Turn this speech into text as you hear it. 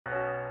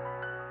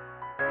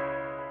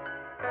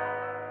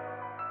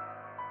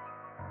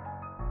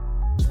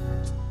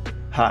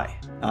Hi,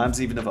 I'm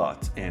Ziv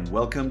Navat, and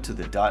welcome to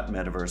the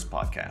Metaverse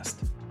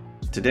podcast.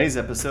 Today's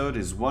episode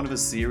is one of a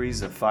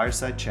series of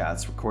fireside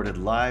chats recorded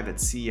live at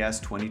CES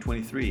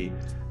 2023,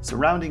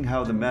 surrounding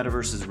how the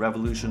metaverse is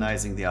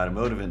revolutionizing the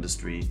automotive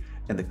industry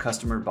and the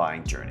customer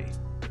buying journey.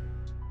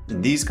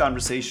 In these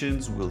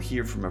conversations, we'll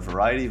hear from a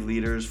variety of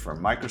leaders from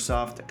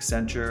Microsoft,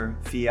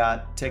 Accenture,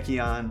 Fiat,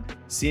 Tekion,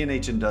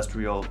 CNH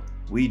Industrial,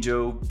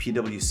 Wejo,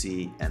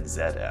 PwC, and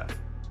ZF.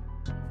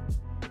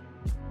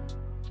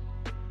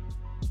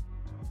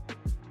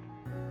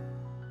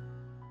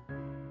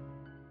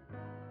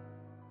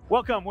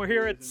 Welcome. We're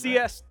here at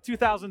CES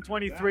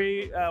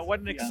 2023.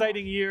 What an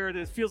exciting year.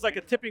 This feels like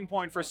a tipping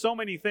point for so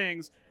many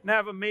things. And I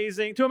have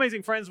two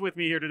amazing friends with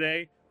me here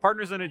today,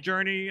 partners in a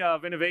journey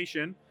of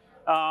innovation.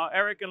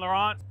 Eric and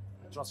Laurent.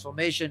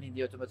 Transformation in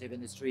the automotive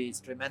industry is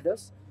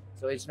tremendous.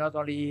 So it's not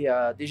only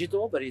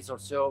digital, but it's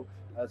also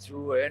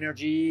through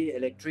energy,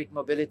 electric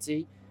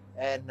mobility.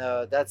 And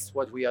that's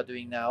what we are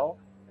doing now,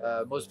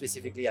 most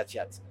specifically at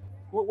Fiat.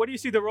 What do you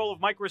see the role of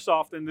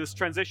Microsoft in this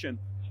transition?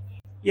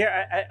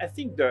 Yeah, I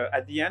think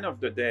at the end of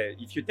the day,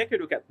 if you take a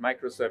look at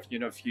Microsoft,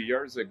 a few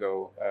years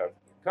ago,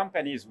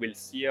 companies will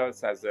see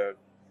us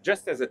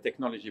just as a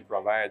technology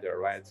provider,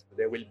 right?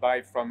 They will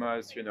buy from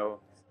us,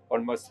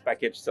 almost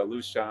packaged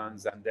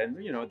solutions, and then,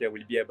 they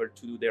will be able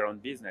to do their own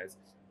business.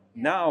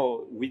 Now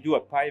we do a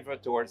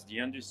pivot towards the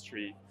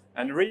industry,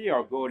 and really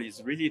our goal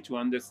is really to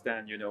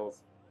understand,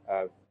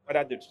 what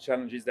are the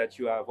challenges that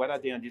you have, what are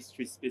the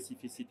industry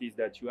specificities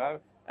that you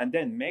have, and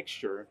then make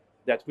sure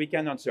that we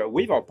can answer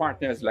with our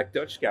partners like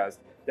Touchcast,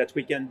 that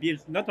we can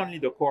build not only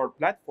the core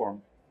platform,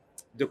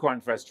 the core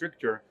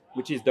infrastructure,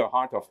 which is the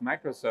heart of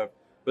Microsoft,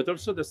 but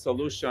also the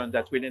solution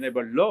that will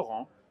enable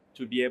Laurent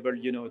to be able,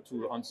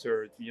 to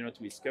answer,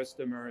 to his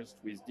customers,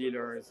 to his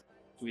dealers,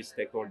 to his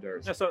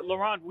stakeholders. Yeah, so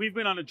Laurent, we've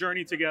been on a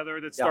journey together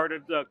that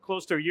started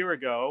close to a year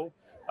ago.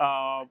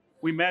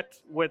 We met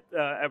with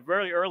a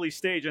very early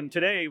stage, and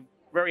today,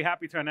 very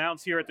happy to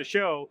announce here at the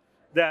show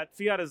that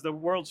Fiat is the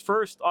world's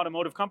first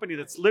automotive company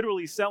that's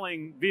literally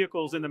selling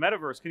vehicles in the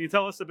metaverse. Can you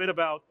tell us a bit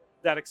about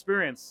that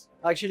experience?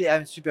 Actually,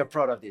 I'm super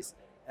proud of this.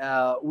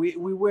 We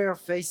were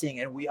facing,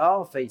 and we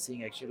are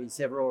facing actually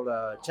several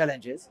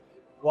challenges.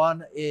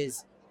 One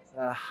is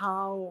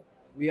how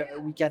we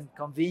can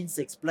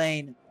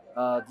explain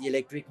the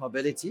electric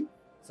mobility.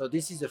 So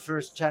this is the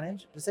first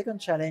challenge. The second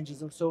challenge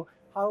is also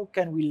how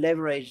can we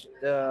leverage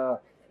the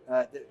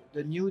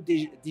new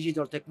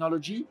digital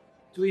technology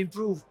to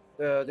improve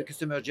the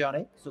customer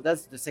journey. So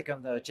that's the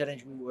second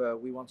challenge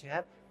we want to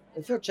have.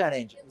 The third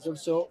challenge is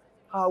also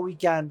how we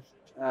can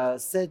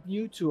set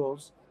new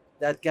tools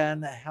that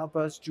can help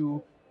us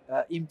to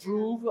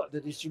improve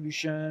the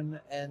distribution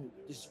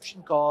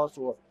costs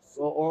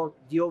or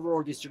the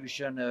overall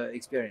distribution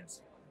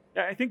experience.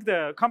 Yeah, I think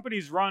the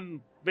companies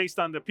run based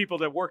on the people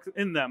that work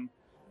in them.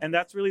 And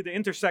that's really the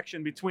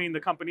intersection between the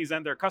companies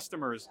and their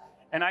customers.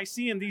 And I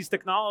see in these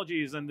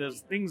technologies and the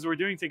things we're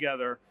doing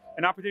together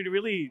an opportunity to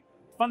really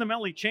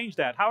fundamentally change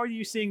that. How are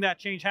you seeing that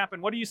change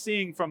happen? What are you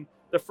seeing from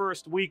the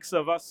first weeks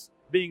of us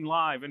being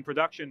live in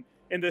production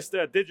in this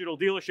digital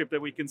dealership that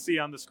we can see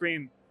on the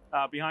screen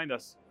behind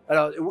us?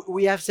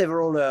 We have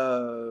several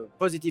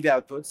positive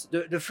outputs.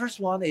 The first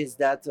one is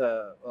that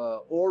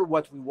all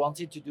what we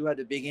wanted to do at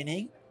the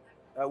beginning,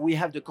 we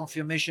have the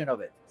confirmation of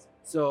it.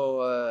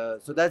 So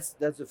that's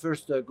the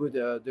first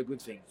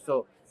good thing.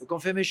 So the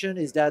confirmation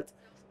is that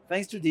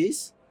thanks to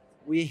this,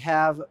 we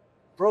have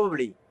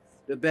probably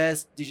the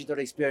best digital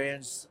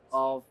experience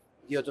of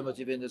the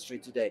automotive industry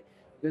today,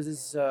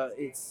 because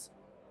it's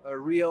a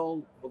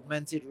real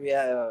augmented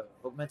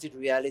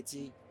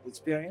reality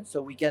experience.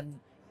 So we can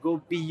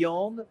go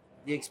beyond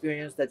the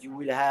experience that you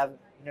will have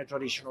in a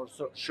traditional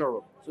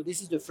showroom. So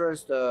this is the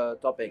first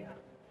topic.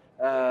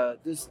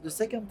 The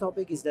second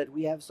topic is that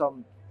we have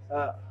some,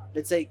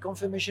 let's say,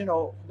 confirmation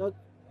or not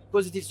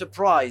positive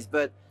surprise,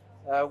 but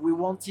we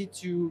wanted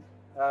to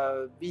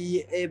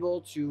be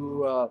able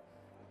to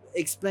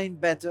explain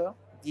better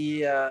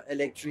the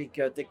electric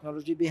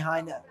technology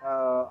behind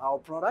our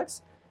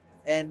products.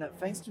 And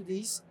thanks to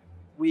this,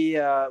 we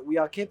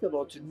are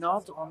capable to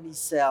not only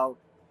sell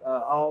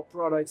our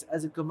products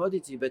as a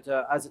commodity, but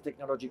as a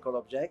technological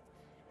object.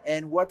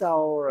 And what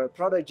our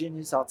product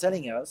geniuses are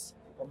telling us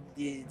from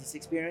this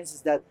experience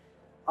is that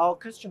our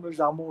customers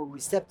are more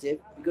receptive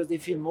because they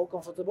feel more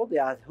comfortable, they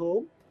are at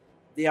home,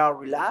 they are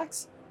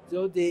relaxed,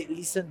 so they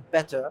listen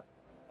better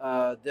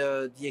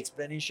the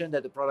explanation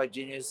that the product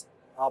genius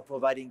are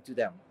providing to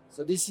them.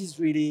 So this is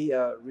really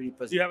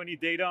positive. Do you have any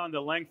data on the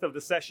length of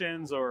the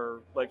sessions or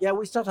like? Yeah,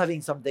 we start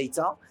having some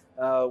data.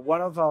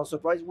 One of our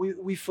surprises,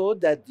 we thought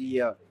that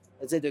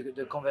let's say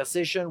the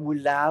conversation will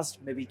last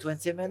maybe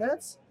 20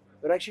 minutes,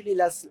 but actually it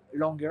lasts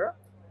longer.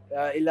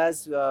 It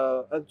lasts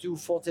up to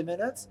 40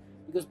 minutes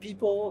because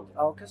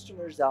our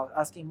customers are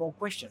asking more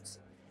questions.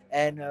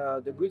 And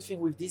the good thing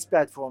with this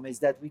platform is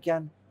that we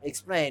can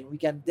explain, we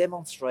can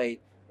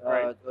demonstrate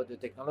the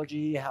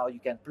technology, how you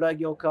can plug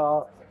your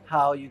car,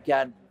 how you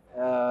can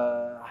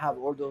have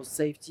all those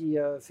safety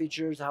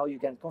features, how you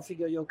can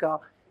configure your car.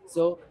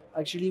 So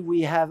actually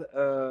we have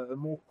a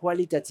more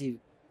qualitative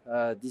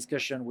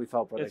discussion with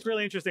our product. It's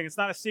really interesting. It's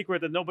not a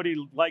secret that nobody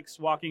likes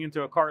walking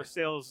into a car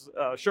sales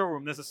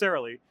showroom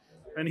necessarily.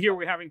 And here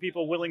we're having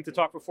people willing to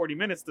talk for 40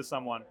 minutes to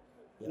someone.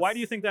 Yes. Why do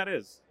you think that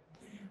is?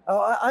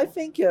 I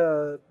think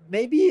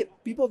maybe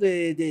people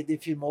they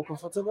feel more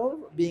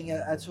comfortable being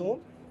at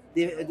home.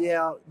 They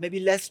are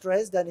maybe less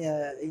stressed than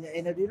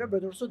in a dealer,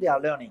 but also they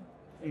are learning.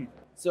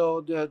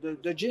 So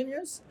the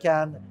genius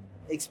can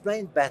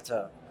explain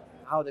better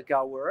how the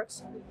car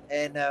works,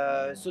 and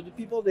so the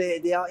people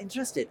they are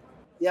interested.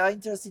 They are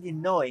interested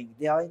in knowing.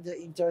 They are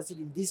interested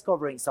in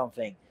discovering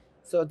something.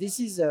 So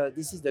this is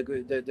the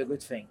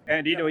good thing.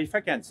 And if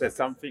I can say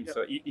something,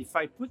 so if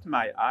I put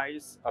my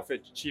eyes of a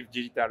chief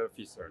digital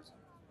officer,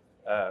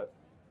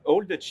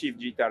 all the chief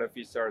digital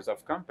officers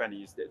of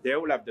companies, they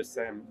all have the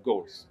same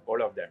goals,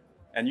 all of them.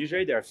 And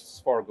usually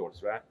there's 4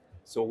 goals, right?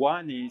 So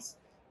one is,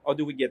 how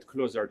do we get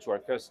closer to our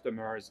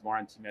customers, more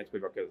intimate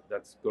with our customers?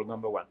 That's goal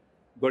number 1.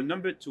 Goal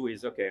number 2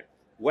 is, okay,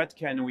 what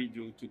can we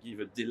do to give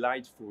a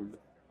delightful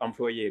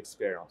employee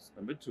experience?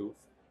 Number 2.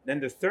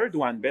 Then the third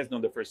one, based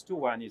on the first 2,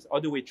 one is, how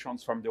do we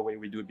transform the way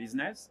we do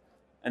business?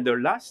 And the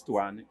last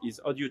one is,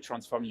 how do you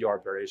transform your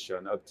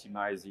operation,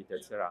 optimize it,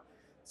 etc.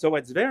 So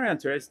what's very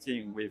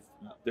interesting with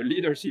the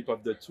leadership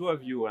of the 2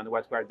 of you and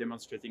what we're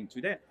demonstrating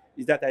today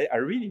is that I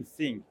really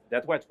think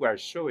that what we're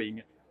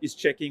showing is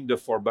checking the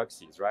 4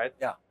 boxes, right?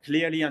 Yeah.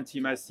 Clearly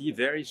intimacy,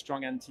 very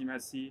strong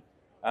intimacy.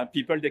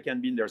 People, they can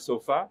be in their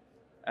sofa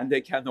and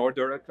they can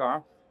order a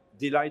car.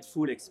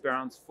 Delightful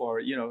experience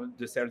for,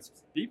 the sales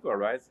people,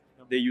 right?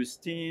 They use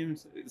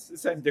Teams.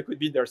 Same, they could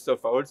be in their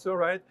sofa also,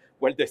 right?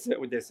 Well, they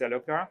sell a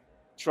car.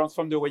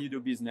 Transform the way you do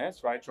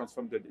business, right?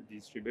 Transform the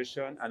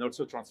distribution and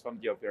also transform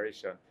the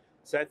operation.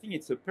 So I think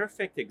it's a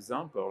perfect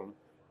example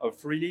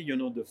of really,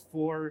 the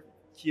 4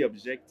 key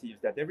objectives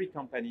that every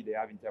company they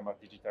have in terms of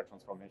digital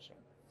transformation.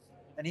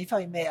 And if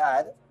I may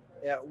add,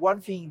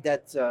 one thing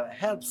that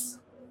helps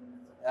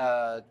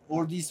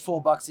all these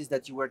 4 boxes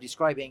that you were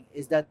describing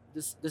is that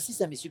the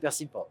system is super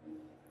simple.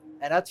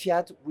 And at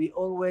Fiat, we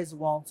always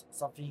want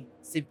something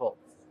simple.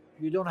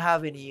 You don't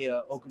have any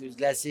Oculus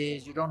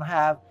glasses, you don't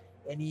have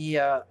any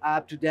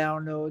app to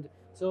download.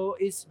 So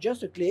it's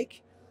just a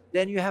click.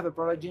 Then you have a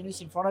product genius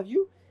in front of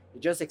you.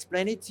 You just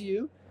explain it to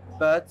you,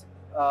 but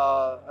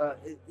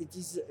it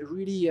is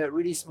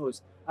really smooth.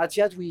 At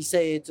Fiat, we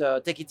say it,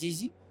 take it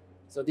easy.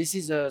 So this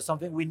is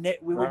something we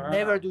would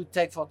never do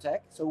tech for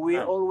tech. So we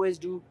always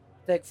do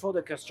tech for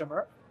the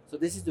customer. So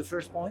this is the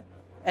first point.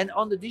 And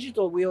on the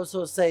digital, we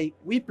also say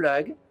we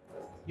plug,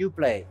 you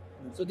play.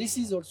 So this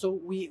is also,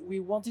 we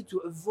wanted to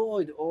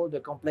avoid all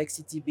the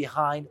complexity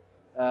behind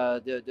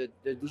the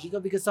digital,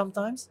 because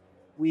sometimes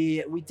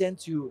we tend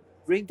to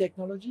bring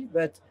technology,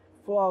 but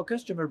for our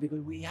customer,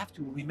 because we have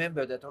to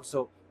remember that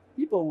also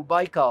people who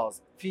buy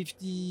cars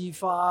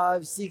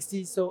 55,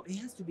 60, so it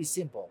has to be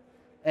simple.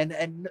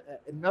 And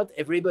not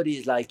everybody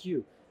is like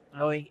you,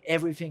 knowing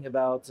everything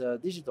about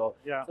digital.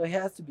 Yeah. So it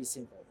has to be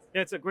simple.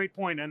 Yeah, it's a great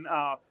point. And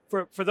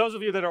for those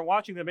of you that are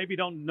watching that maybe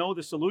don't know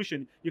the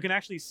solution, you can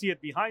actually see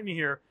it behind me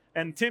here.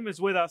 And Tim is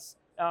with us.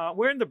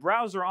 We're in the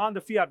browser on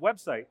the Fiat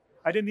website.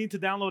 I didn't need to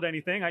download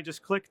anything. I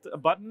just clicked a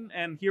button,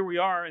 and here we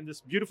are in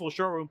this beautiful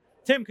showroom.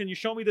 Tim, can you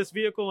show me this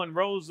vehicle in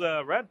rose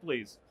red,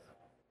 please?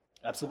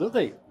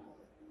 Absolutely.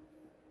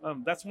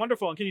 That's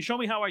wonderful. And can you show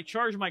me how I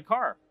charge my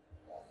car?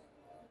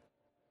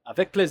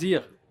 Avec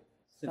plaisir.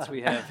 Since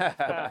we have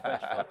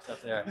French folks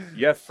up there.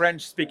 You have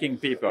French-speaking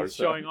people.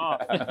 Showing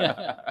off.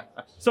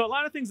 So a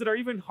lot of things that are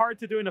even hard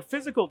to do in a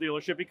physical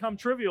dealership become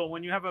trivial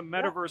when you have a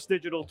metaverse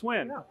digital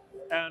twin.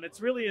 Yeah. And it's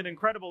really an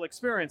incredible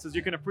experience, as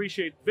you can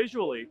appreciate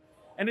visually.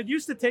 And it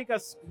used to take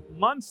us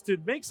months to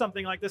make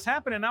something like this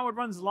happen, and now it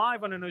runs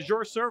live on an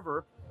Azure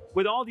server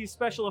with all these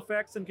special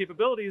effects and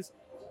capabilities.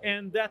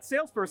 And that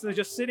salesperson is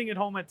just sitting at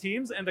home at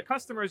Teams, and the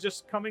customer is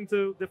just coming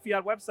to the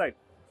Fiat website.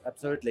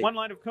 Absolutely. One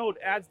line of code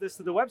adds this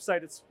to the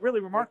website. It's really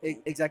remarkable.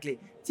 Exactly.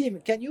 Tim,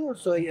 can you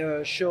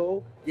also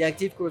show the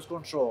active cruise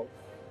control?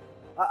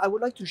 I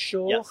would like to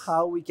show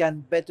how we can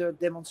better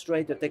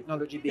demonstrate the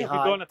technology behind.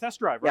 Yeah, we go on a test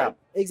drive, right?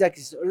 Yeah,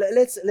 exactly. So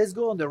let's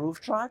go on the roof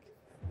track.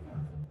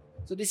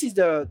 So this is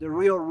the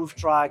real roof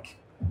track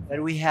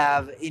that we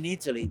have in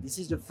Italy. This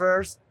is the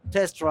first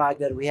test track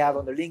that we have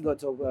on the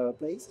Lingotto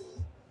place.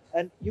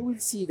 And you will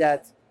see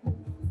that,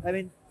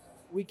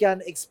 we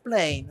can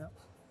explain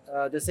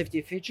the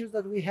safety features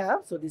that we have.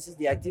 So this is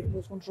the active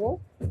cruise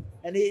control.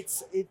 And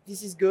this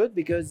is good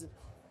because,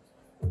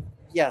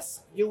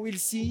 yes, you will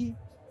see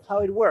how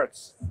it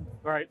works.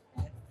 Right.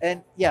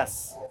 And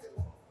yes.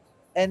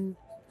 And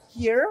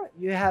here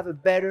you have a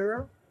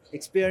better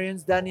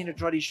experience than in a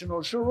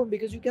traditional showroom,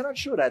 because you cannot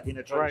show that in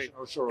a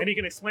traditional showroom. And you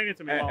can explain it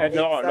to me. And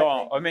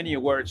Laurent, how many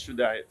words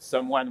should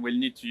someone will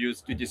need to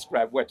use to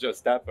describe what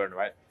just happened,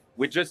 right?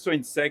 We just saw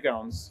in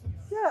seconds,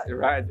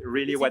 right?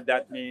 Really what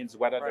that means,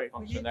 what are the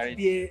functionalities. We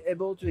need to be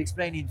able to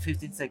explain in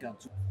 15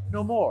 seconds,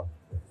 no more.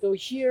 So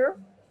here,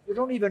 you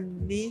don't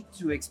even need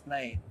to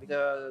explain.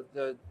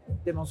 The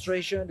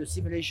demonstration, the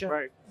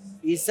simulation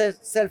is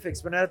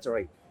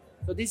self-explanatory.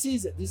 So this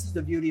is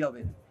the beauty of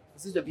it.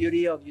 This is the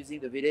beauty of using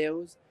the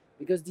videos,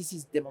 because this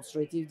is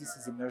demonstrative, this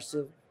is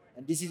immersive,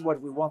 and this is what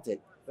we wanted.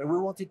 But we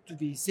want it to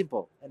be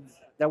simple, and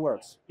that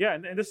works. Yeah,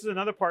 and this is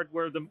another part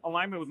where the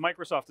alignment with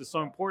Microsoft is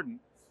so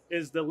important,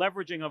 is the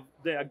leveraging of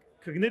the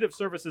cognitive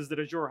services that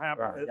Azure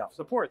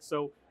supports.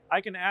 So I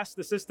can ask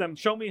the system,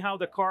 show me how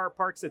the car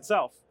parks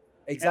itself.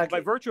 Exactly.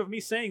 And by virtue of me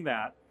saying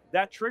that,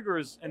 that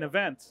triggers an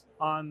event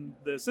on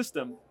the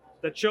system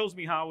that shows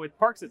me how it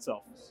parks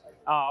itself.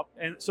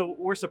 And so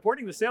we're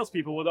supporting the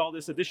salespeople with all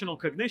this additional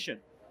cognition.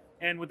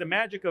 And with the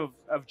magic of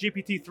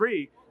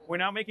GPT-3, we're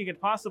now making it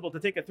possible to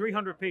take a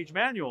 300-page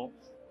manual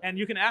and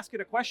you can ask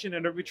it a question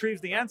and it retrieves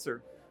the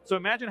answer. So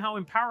imagine how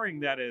empowering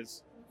that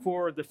is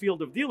for the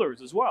field of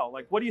dealers as well.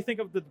 Like, what do you think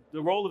of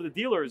the role of the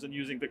dealers in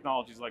using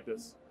technologies like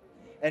this?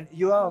 And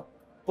you are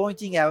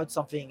pointing out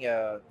something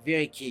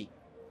very key,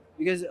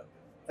 because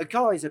a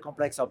car is a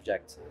complex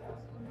object,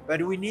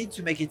 but we need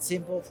to make it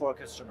simple for a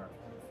customer.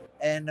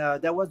 And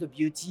that was the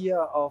beauty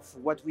of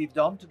what we've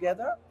done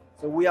together.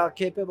 So we are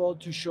capable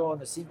to show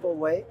in a simple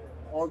way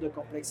all the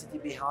complexity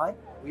behind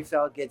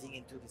without getting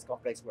into this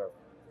complex world.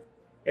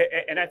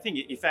 And I think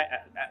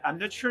I'm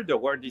not sure the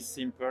word is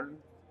simple.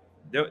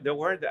 The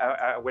word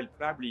I will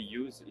probably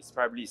use is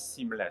probably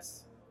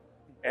seamless.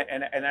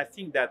 And I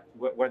think that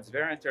what's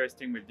very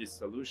interesting with this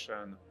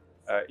solution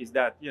is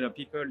that,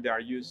 people, they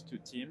are used to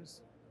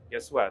Teams.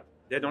 Guess what?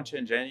 They don't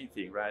change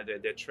anything, right?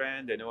 They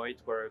train, they know how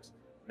it works.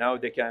 Now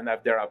they can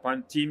have their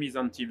own team is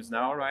on Teams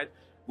now, right?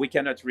 We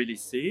cannot really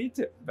see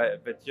it,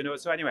 but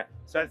so anyway,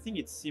 so I think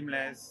it's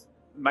seamless.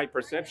 My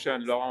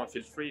perception, Laurent,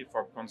 feel free,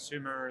 for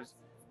consumers,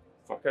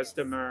 for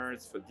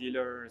customers, for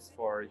dealers,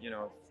 for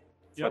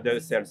for the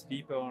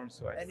salespeople.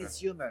 So it's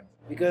human,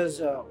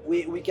 because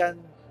we can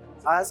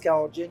ask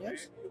our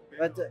genius,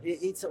 but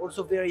it's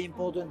also very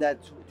important that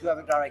to have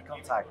a direct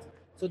contact.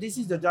 So this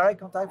is the direct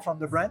contact from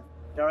the brand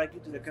directly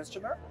to the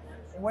customer.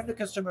 And when the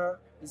customer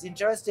is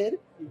interested,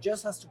 he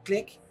just has to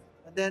click,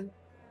 and then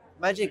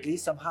magically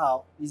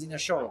somehow he's in a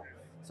showroom.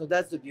 So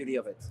that's the beauty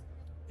of it.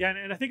 Yeah,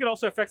 and I think it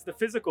also affects the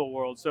physical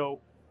world. So,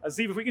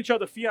 Aziz, if we can show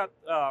the Fiat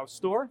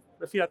store,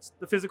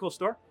 the physical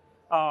store,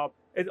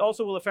 it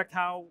also will affect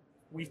how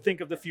we think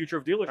of the future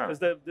of dealers, because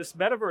this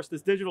metaverse,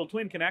 this digital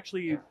twin, can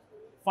actually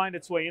find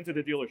its way into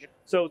the dealership.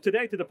 So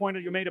today, to the point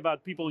that you made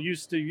about people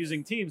used to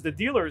using Teams, the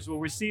dealers will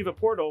receive a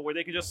portal where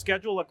they can just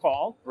schedule a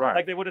call,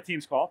 like they would a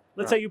Teams call.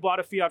 Let's say you bought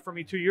a Fiat from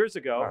me 2 years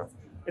ago.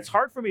 It's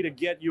hard for me to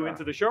get you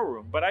into the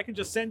showroom, but I can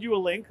just send you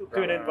a link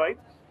to an invite.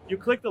 You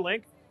click the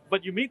link,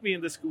 but you meet me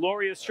in this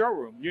glorious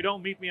showroom. You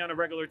don't meet me on a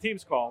regular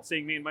Teams call,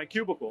 seeing me in my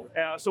cubicle.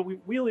 So we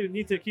really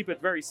need to keep it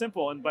very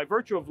simple. And by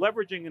virtue of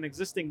leveraging an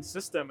existing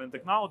system and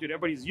technology that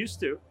everybody's used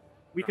to,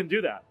 we can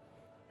do that.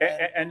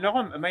 And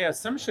Laurent, my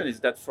assumption is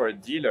that for a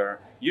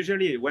dealer,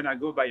 usually when I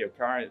go buy a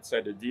car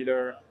inside a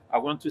dealer, I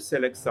want to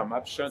select some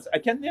options. I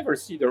can never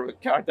see the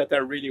car that I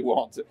really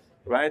want,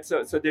 right?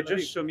 So they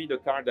just show me the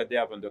car that they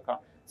have on the car.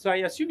 So I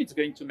assume it's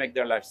going to make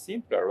their life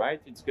simpler,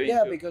 right? It's going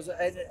to... because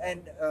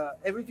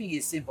everything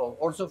is simple.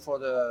 Also for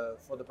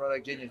the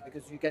product genius,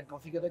 because you can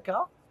configure the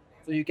car,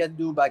 so you can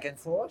do back and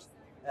forth,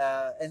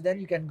 and then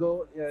you can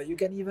go. You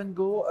can even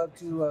go up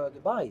to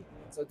the buy.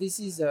 So this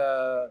is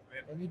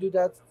and you do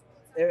that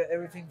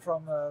everything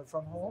from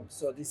home.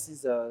 So this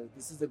is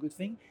a good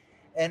thing.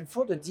 And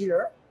for the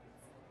dealer,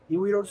 he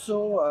will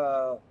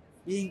also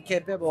being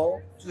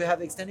capable to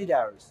have extended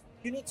hours.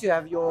 You need to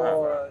have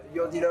your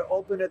dealer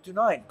open up to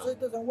 9, so it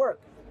doesn't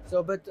work.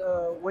 So, but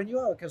when you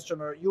are a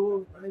customer,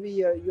 you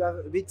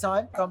have a bit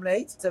time, come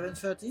late,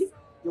 7:30.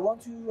 You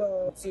want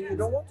to, so you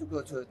don't want to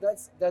go to it.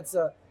 That's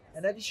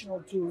an additional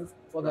tool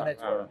for the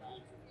network.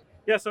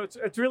 Yeah, so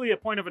it's really a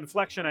point of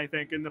inflection, I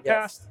think. In the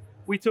past,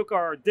 we took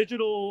our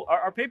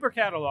our paper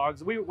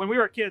catalogs. When we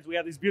were kids, we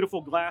had these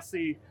beautiful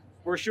glassy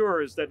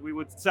brochures that we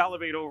would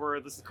salivate over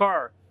this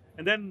car.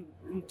 And then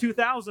in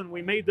 2000,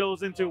 we made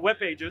those into web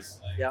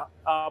pages.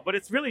 But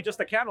it's really just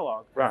a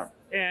catalog. Right.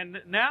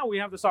 And now we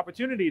have this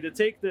opportunity to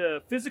take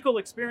the physical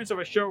experience of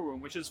a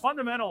showroom, which is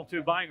fundamental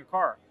to buying a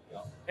car,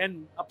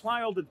 and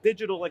apply all the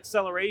digital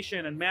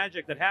acceleration and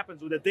magic that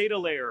happens with a data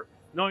layer,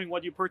 knowing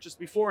what you purchased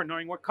before,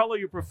 knowing what color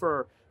you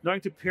prefer,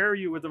 knowing to pair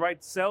you with the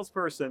right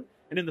salesperson.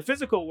 And in the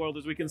physical world,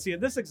 as we can see in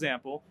this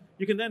example,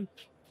 you can then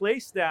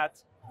place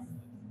that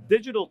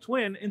digital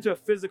twin into a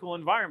physical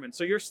environment.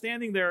 So you're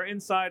standing there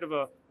inside of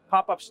a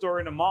pop-up store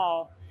in a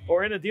mall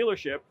or in a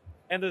dealership,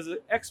 and there's an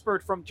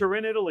expert from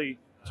Turin, Italy,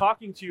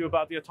 talking to you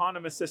about the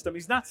autonomous system.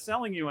 He's not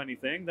selling you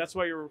anything. That's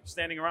why you're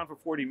standing around for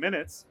 40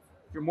 minutes.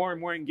 You're more and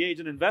more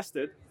engaged and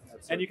invested.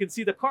 Absolutely. And you can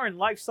see the car in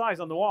life size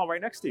on the wall right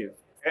next to you.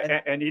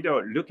 And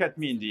Edo, look at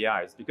me in the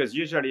eyes, because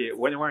usually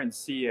when we're in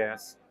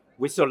CES,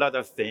 we saw a lot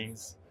of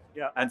things.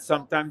 And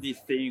sometimes these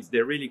things, they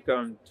really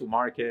come to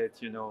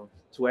market,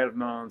 12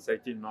 months,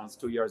 18 months,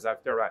 2 years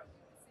after, right?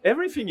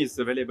 Everything is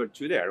available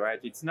today, right?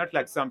 It's not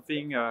like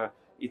something,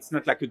 it's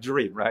not like a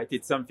dream, right?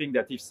 It's something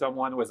that if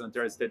someone was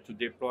interested to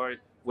deploy,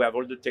 we have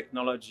all the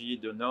technology,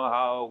 the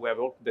know-how, we have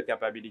all the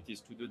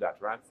capabilities to do that,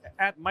 right?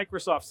 At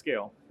Microsoft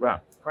scale.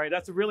 Right. Right,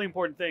 that's a really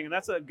important thing. And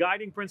that's a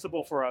guiding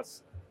principle for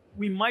us,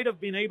 we might have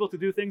been able to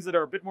do things that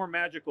are a bit more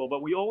magical,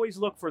 but we always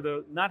look for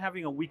the not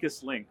having a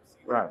weakest link.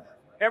 Right.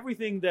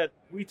 Everything that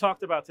we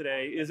talked about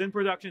today is in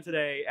production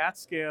today at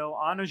scale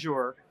on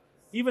Azure.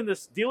 Even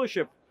this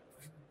dealership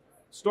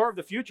store of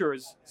the future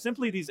is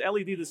simply these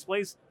LED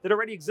displays that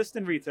already exist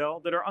in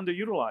retail that are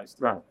underutilized.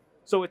 Right.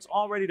 So it's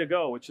all ready to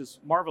go, which is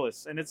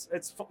marvelous. And it's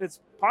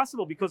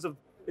possible because of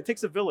it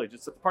takes a village.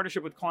 It's a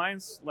partnership with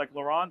clients like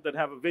Laurent that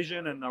have a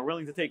vision and are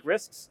willing to take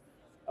risks.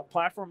 A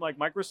platform like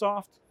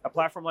Microsoft, a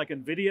platform like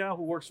NVIDIA,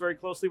 who works very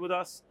closely with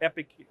us,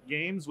 Epic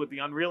Games with the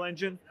Unreal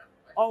Engine.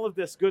 All of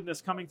this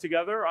goodness coming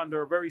together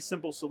under a very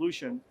simple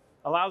solution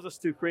allows us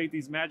to create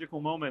these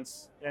magical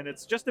moments. And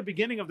it's just the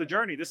beginning of the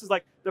journey. This is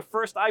like the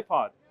first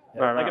iPod.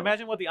 Right, Like right.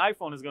 imagine what the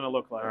iPhone is going to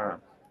look like. Right.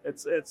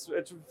 It's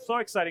so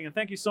exciting. And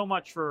thank you so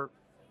much for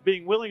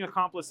being willing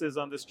accomplices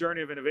on this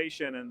journey of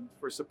innovation and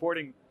for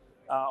supporting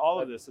all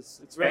of this.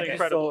 It's really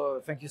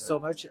incredible. Thank you so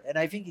much. And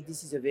I think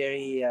this is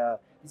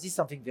this is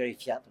something very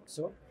Fiat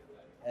also.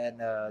 And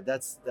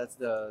that's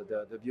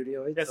the beauty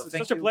of it. Yes, So it's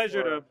thank such a you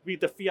pleasure for- to meet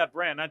the Fiat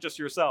brand, not just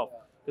yourself,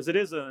 because it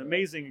is an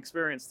amazing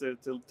experience to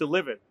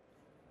live it.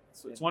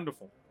 It's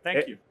wonderful.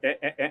 Thank you.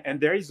 And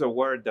there is a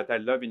word that I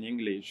love in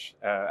English.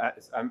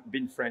 I'm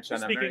being French and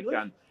You speak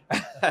American.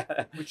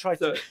 We try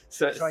to.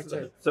 Try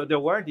to. So the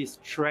word is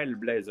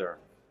trailblazer.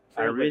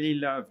 I Trailblazer. really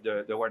love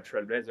the word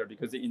trailblazer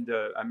because in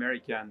the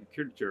American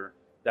culture,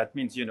 that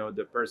means,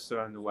 the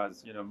person who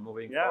was,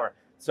 moving Yeah. forward.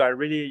 So I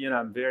really,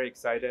 I'm very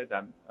excited.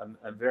 I'm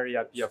very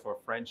happy for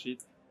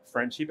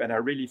friendship. And I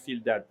really feel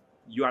that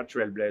you are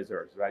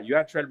trailblazers, right? You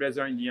are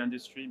trailblazer in the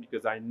industry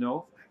because I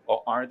know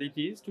how hard it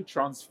is to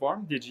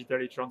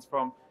digitally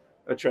transform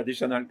a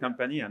traditional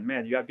company. And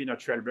man, you have been a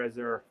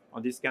trailblazer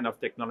on this kind of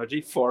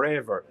technology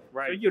forever.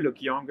 Right. So you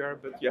look younger,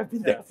 but you have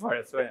been there for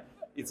it. So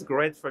it's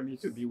great for me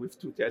to be with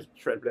two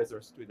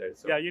trailblazers today.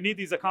 So. Yeah, you need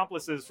these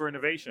accomplices for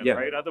innovation, Yeah.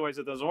 right? Otherwise,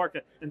 it doesn't work.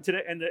 And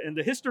today, in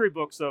the history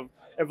books of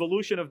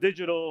evolution of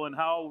digital and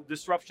how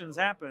disruptions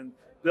happen,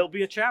 there'll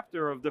be a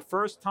chapter of the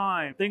first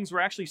time things were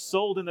actually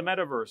sold in the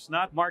metaverse,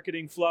 not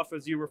marketing fluff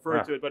as you referred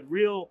Yeah. to it, but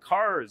real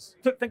cars.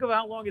 Think of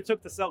how long it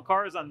took to sell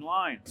cars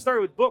online. It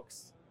started with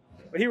books.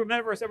 But here with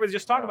metaverse, everybody's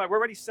just talking about it. We're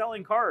already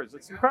selling cars.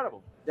 It's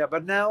incredible. Yeah,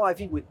 but now I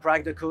think we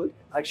cracked the code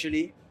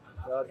actually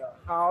on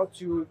how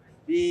to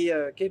be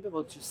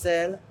capable to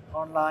sell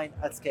online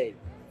at scale.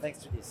 Thanks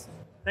to this.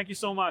 Thank you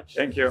so much.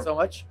 Thank you. So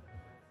much.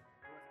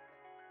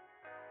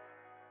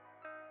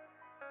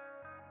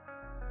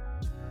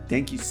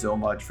 Thank you so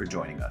much for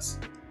joining us.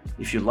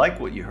 If you like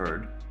what you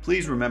heard,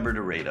 please remember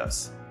to rate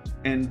us.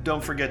 And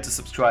don't forget to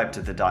subscribe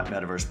to the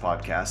Metaverse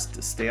podcast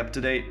to stay up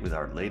to date with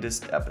our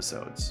latest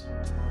episodes.